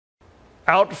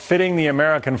Outfitting the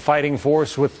American fighting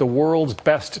force with the world's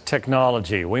best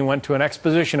technology. We went to an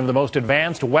exposition of the most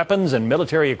advanced weapons and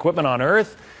military equipment on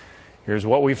Earth. Here's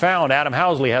what we found. Adam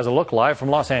Housley has a look live from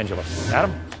Los Angeles.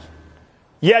 Adam?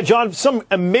 Yeah, John, some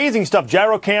amazing stuff.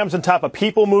 Gyrocams on top of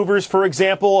people movers, for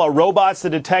example, robots that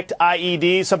detect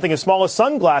IEDs, something as small as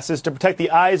sunglasses to protect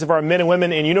the eyes of our men and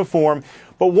women in uniform.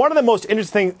 But one of the most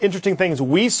interesting things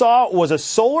we saw was a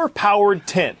solar-powered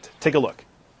tent. Take a look.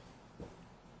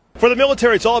 For the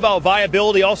military, it's all about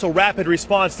viability, also rapid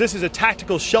response. This is a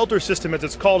tactical shelter system, as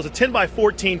it's called. It's a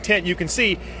 10x14 tent. You can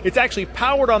see it's actually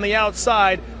powered on the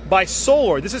outside by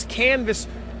solar. This is canvas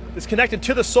that's connected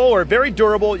to the solar, very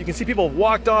durable. You can see people have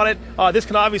walked on it. This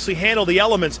can obviously handle the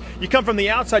elements. You come from the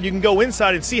outside, you can go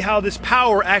inside and see how this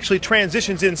power actually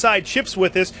transitions inside. Chips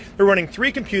with this. They're running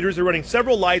 3 computers, they're running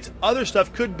several lights. Other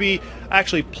stuff could be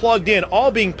actually plugged in, all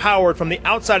being powered from the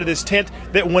outside of this tent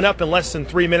that went up in less than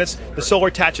 3 minutes. The solar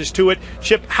attaches to it.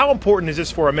 Chip, how important is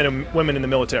this for our men and women in the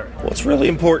military? Well, it's really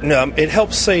important. It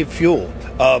helps save fuel.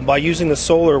 By using the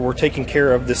solar, we're taking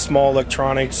care of the small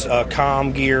electronics,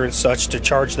 comm gear and such to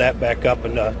charge that back up,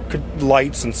 and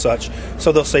lights and such,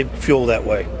 so they'll save fuel that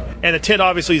way. And the tent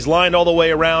obviously is lined all the way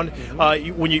around.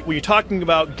 When you're talking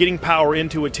about getting power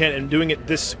into a tent and doing it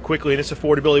this quickly and this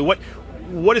affordability,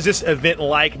 what is this event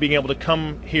like, being able to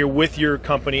come here with your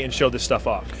company and show this stuff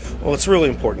off? Well, it's really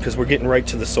important because we're getting right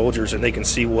to the soldiers and they can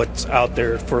see what's out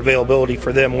there for availability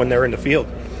for them when they're in the field.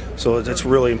 So it's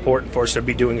really important for us to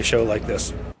be doing a show like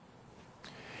this.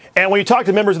 And when you talk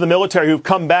to members of the military who've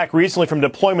come back recently from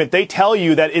deployment, they tell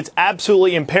you that it's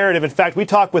absolutely imperative. In fact, we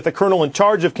talked with the colonel in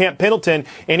charge of Camp Pendleton,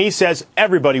 and he says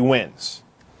everybody wins.